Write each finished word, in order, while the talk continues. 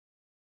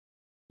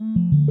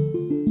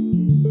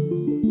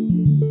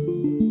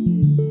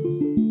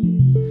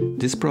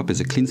DISPROP is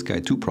a Clean Sky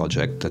 2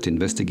 project that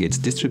investigates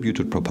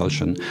distributed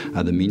propulsion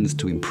as a means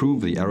to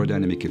improve the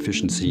aerodynamic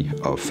efficiency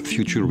of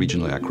future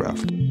regional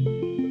aircraft.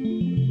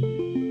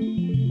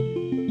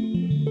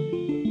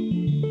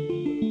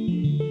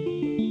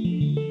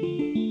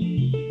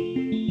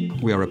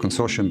 We are a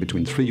consortium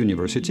between 3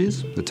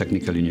 universities: the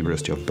Technical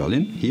University of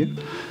Berlin, here,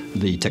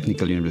 the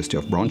Technical University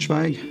of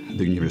Braunschweig,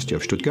 the University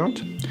of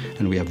Stuttgart,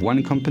 and we have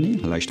one company,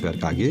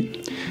 Leichtwerk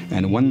AG,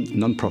 and one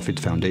non-profit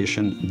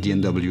foundation,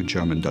 DNW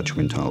German-Dutch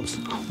Windhouse.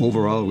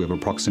 Overall, we have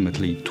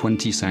approximately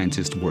 20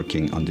 scientists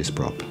working on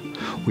DISPROP.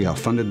 We are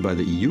funded by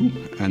the EU,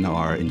 and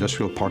our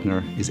industrial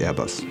partner is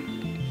Airbus.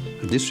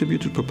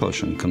 Distributed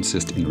propulsion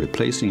consists in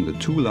replacing the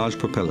 2 large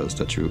propellers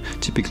that you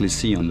typically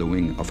see on the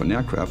wing of an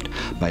aircraft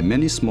by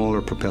many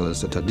smaller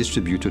propellers that are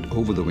distributed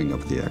over the wing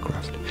of the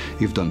aircraft.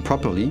 If done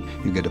properly,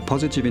 you get a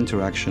positive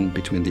interaction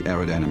between the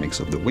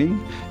aerodynamics of the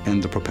wing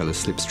and the propeller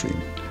slipstream,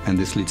 and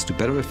this leads to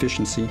better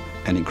efficiency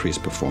and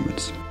increased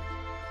performance.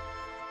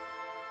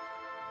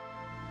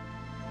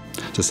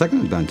 The second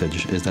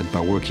advantage is that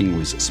by working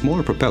with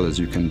smaller propellers,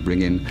 you can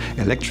bring in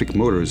electric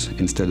motors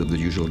instead of the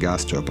usual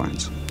gas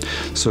turbines.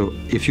 So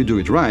if you do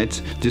it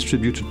right,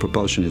 distributed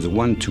propulsion is a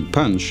 1-2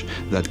 punch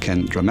that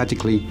can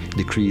dramatically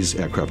decrease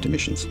aircraft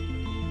emissions.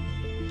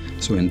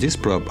 So in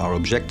DISPROP, our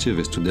objective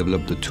is to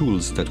develop the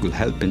tools that will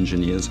help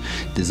engineers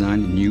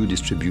design new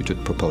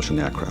distributed propulsion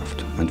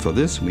aircraft. And for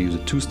this, we use a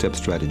 2-step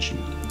strategy.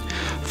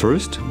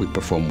 First, we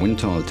perform wind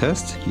tunnel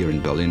tests here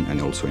in Berlin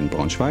and also in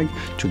Braunschweig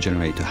to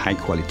generate a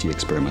high-quality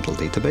experimental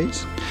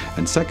database.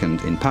 And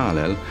second, in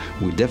parallel,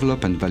 we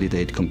develop and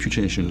validate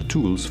computational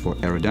tools for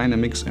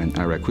aerodynamics and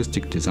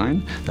aeroacoustic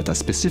design that are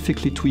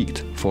specifically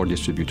tweaked for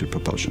distributed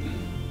propulsion.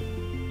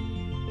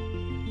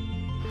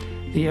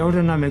 The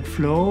aerodynamic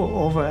flow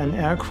over an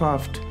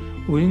aircraft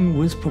wing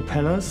with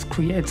propellers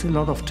creates a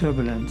lot of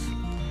turbulence.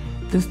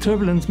 This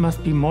turbulence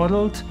must be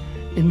modeled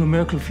in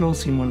numerical flow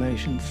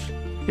simulations.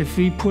 If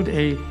we put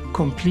a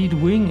complete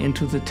wing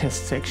into the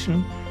test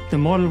section, the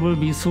model will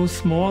be so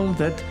small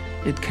that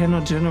it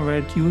cannot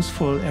generate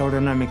useful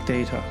aerodynamic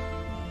data.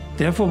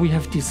 Therefore, we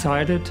have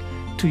decided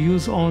to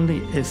use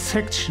only a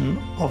section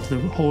of the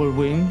whole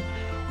wing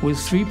with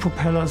 3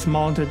 propellers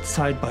mounted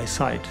side by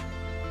side.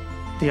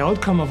 The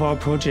outcome of our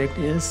project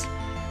is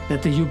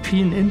that the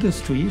European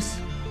industries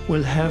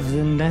will have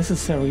the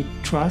necessary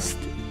trust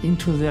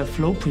into their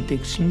flow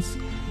predictions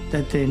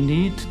that they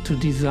need to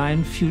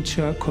design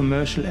future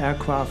commercial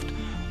aircraft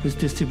with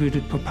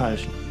distributed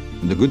propulsion.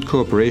 The good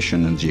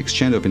cooperation and the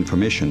exchange of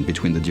information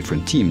between the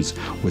different teams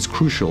was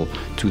crucial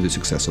to the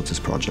success of this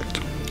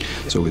project.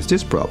 So with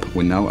DISPROP,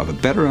 we now have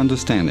a better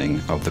understanding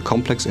of the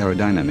complex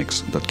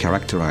aerodynamics that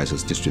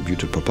characterizes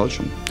distributed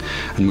propulsion.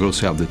 And we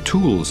also have the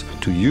tools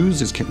to use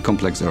this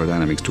complex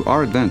aerodynamics to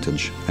our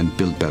advantage and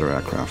build better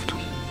aircraft.